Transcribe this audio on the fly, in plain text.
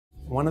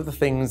One of the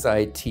things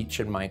I teach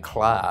in my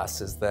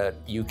class is that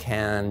you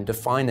can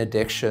define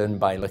addiction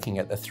by looking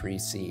at the 3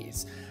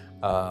 C's.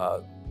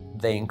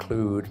 They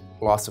include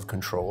loss of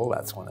control,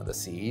 that's one of the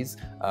C's,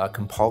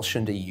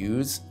 compulsion to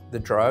use the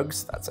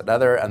drugs, that's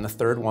another, and the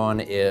third one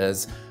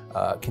is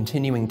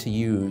continuing to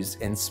use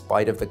in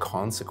spite of the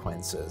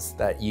consequences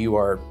that you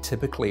are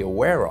typically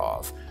aware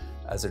of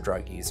as a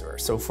drug user.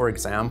 So for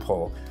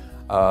example,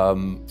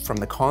 from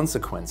the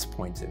consequence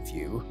point of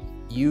view,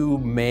 you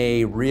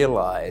may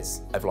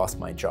realize, I've lost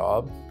my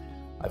job,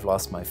 I've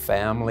lost my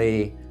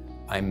family,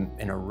 I'm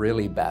in a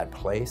really bad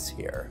place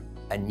here,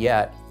 and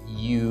yet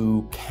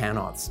you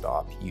cannot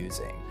stop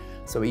using.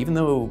 So even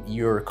though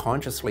you're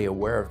consciously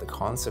aware of the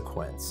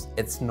consequence,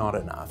 it's not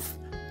enough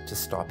to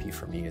stop you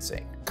from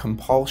using.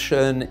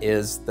 Compulsion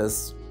is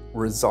this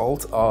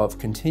result of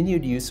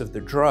continued use of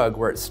the drug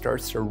where it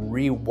starts to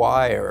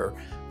rewire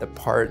the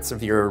parts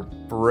of your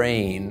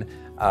brain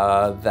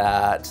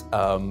that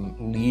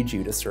lead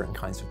you to certain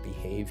kinds of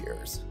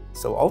behaviors.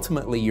 So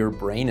ultimately your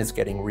brain is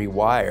getting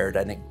rewired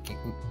and it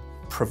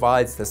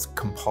provides this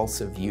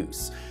compulsive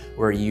use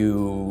where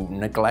you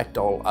neglect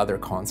all other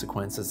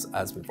consequences,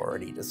 as we've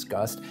already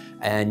discussed,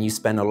 and you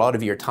spend a lot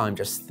of your time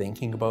just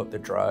thinking about the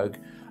drug,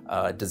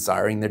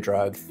 desiring the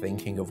drug,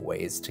 thinking of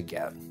ways to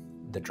get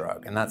the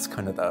drug. And that's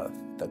kind of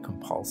the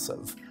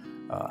compulsive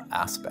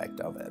aspect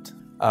of it.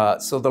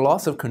 So the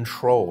loss of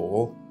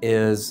control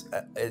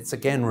it's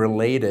again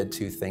related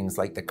to things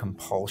like the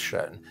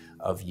compulsion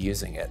of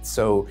using it.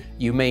 So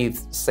you may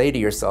say to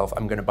yourself,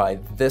 I'm going to buy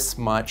this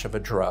much of a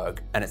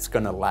drug and it's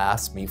going to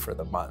last me for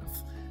the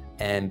month.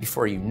 And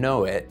before you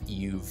know it,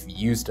 you've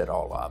used it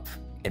all up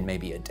in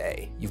maybe a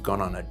day. You've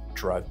gone on a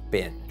drug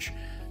binge.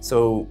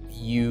 So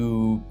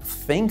you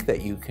think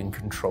that you can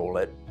control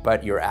it,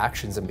 but your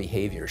actions and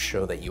behaviors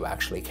show that you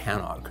actually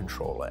cannot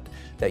control it,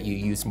 that you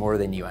use more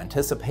than you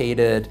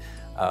anticipated,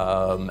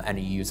 and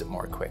you use it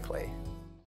more quickly.